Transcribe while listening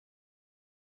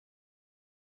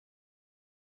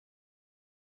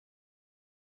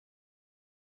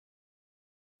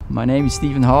My name is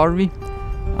Stephan Harvey.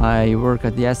 I work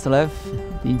at the SLF,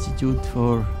 the Institute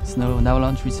for Snow and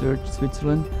Avalanche Research,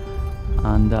 Switzerland,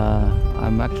 and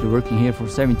I'm actually working here for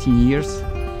 17 years.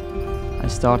 I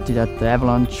started at the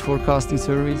avalanche forecasting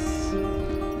service.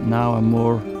 Now I'm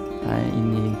more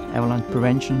in the avalanche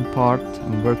prevention part.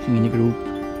 I'm working in a group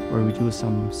where we do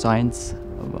some science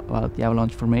about the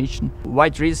avalanche formation.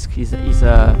 White Risk is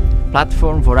a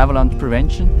platform for avalanche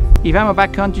prevention. If I'm a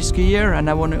backcountry skier and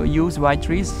I want to use White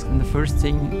Risk, then the first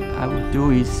thing I would do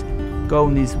is go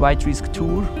on this White Risk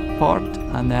tour part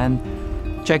and then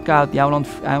check out the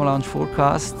avalanche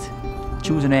forecast,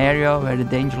 choose an area where the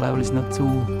danger level is not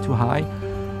too high,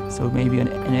 so maybe an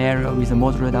area with a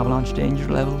moderate avalanche danger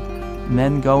level, and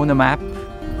then go on a map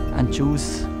and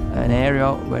choose an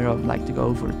area where I would like to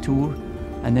go for a tour.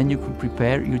 And then you can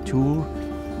prepare your tour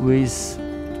with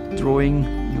drawing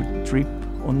your trip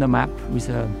on the map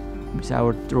with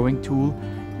our drawing tool.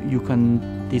 You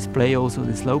can display also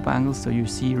the slope angles, so you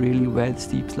see really where the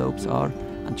steep slopes are,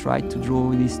 and try to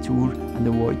draw this tour and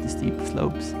avoid the steep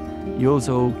slopes. You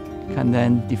also can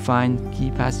then define key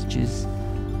passages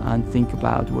and think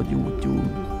about what you would do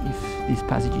if these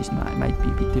passages might be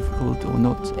a bit difficult or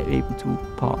not able to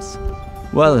pass.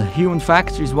 Well, human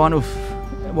factor is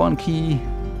one key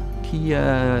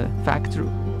factor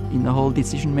in the whole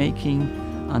decision making,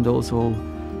 and also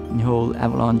in the whole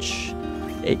avalanche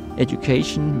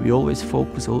education. We always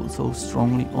focus also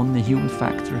strongly on the human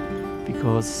factor,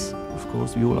 because of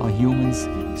course we all are humans.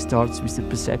 It starts with the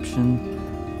perception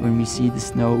when we see the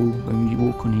snow, when we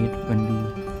walk on it, when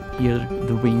we hear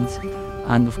the wind,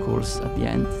 and of course at the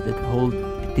end the whole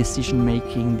decision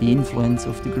making, the influence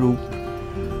of the group,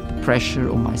 the pressure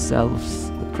on myself,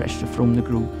 the pressure from the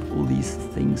group. All these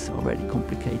things are very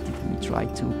complicated, and we try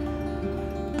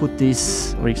to put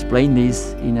this or explain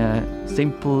this in a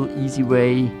simple, easy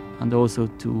way, and also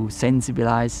to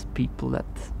sensibilize people that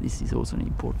this is also an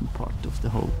important part of the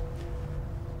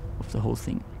whole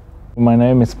thing. My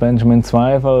name is Benjamin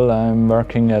Zweifel. I'm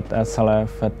working at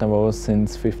SLF at Davos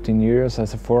since 15 years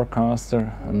as a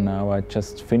forecaster, and now I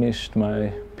just finished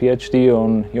my PhD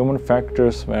on human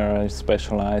factors, where I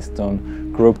specialized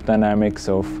on group dynamics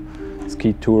of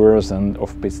ski tours and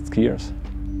off-piste skiers.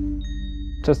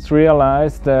 Just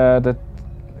realized that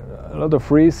a lot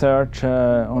of research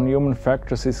on human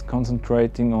factors is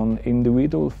concentrating on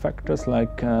individual factors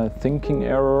like thinking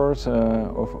errors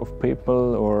of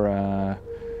people or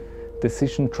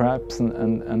decision traps,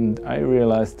 and I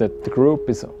realized that the group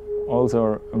is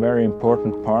also a very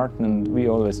important part, and we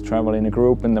always travel in a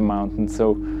group in the mountains,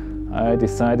 so I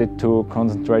decided to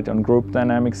concentrate on group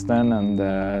dynamics then,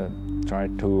 and try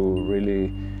to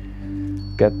really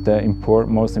get the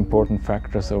most important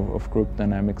factors of group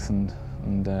dynamics and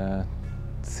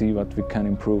see what we can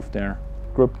improve there.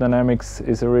 Group dynamics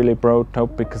is a really broad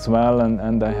topic as well,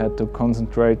 and I had to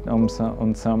concentrate on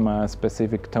some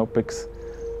specific topics,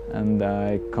 and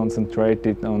I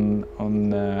concentrated on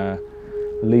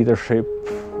leadership,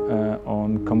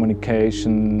 on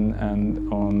communication,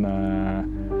 and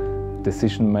on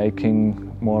decision making,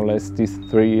 more or less these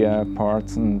three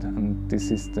parts, and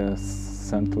this is the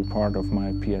central part of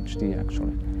my PhD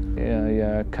actually.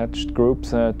 I catched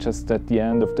groups just at the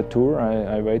end of the tour.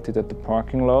 I waited at the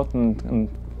parking lot and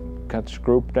catched a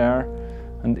group there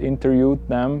and interviewed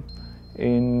them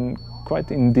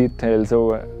quite in detail.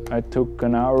 So I took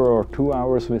an hour or 2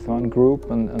 hours with one group,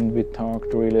 and we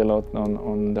talked really a lot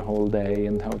on the whole day,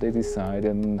 and how they decide,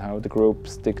 and how the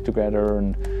groups stick together,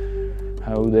 and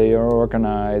how they are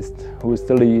organized, who is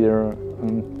the leader,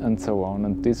 and so on.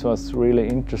 And this was really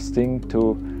interesting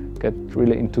to get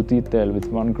really into detail with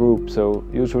one group. So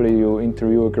usually you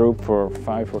interview a group for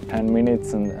 5 or 10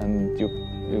 minutes, and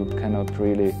you cannot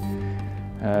really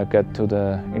get to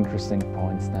the interesting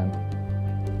points then.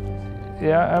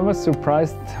 Yeah, I was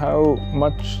surprised how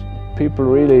much people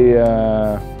really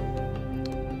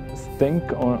think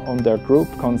on their group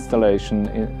constellation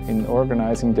in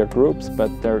organizing their groups, but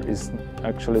there is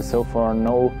actually so far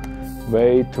no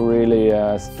way to really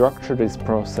structure this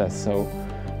process. So,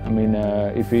 I mean,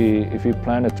 if we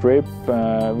plan a trip,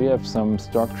 we have some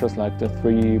structures like the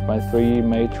 3x3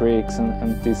 matrix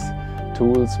and these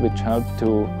tools which help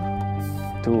to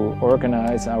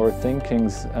organize our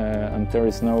thinkings, and there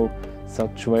is no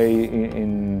such way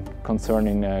in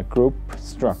concerning group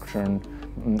structure.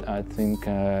 And I think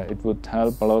it would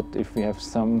help a lot if we have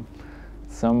some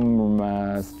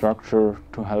structure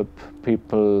to help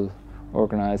people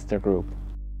organize their group.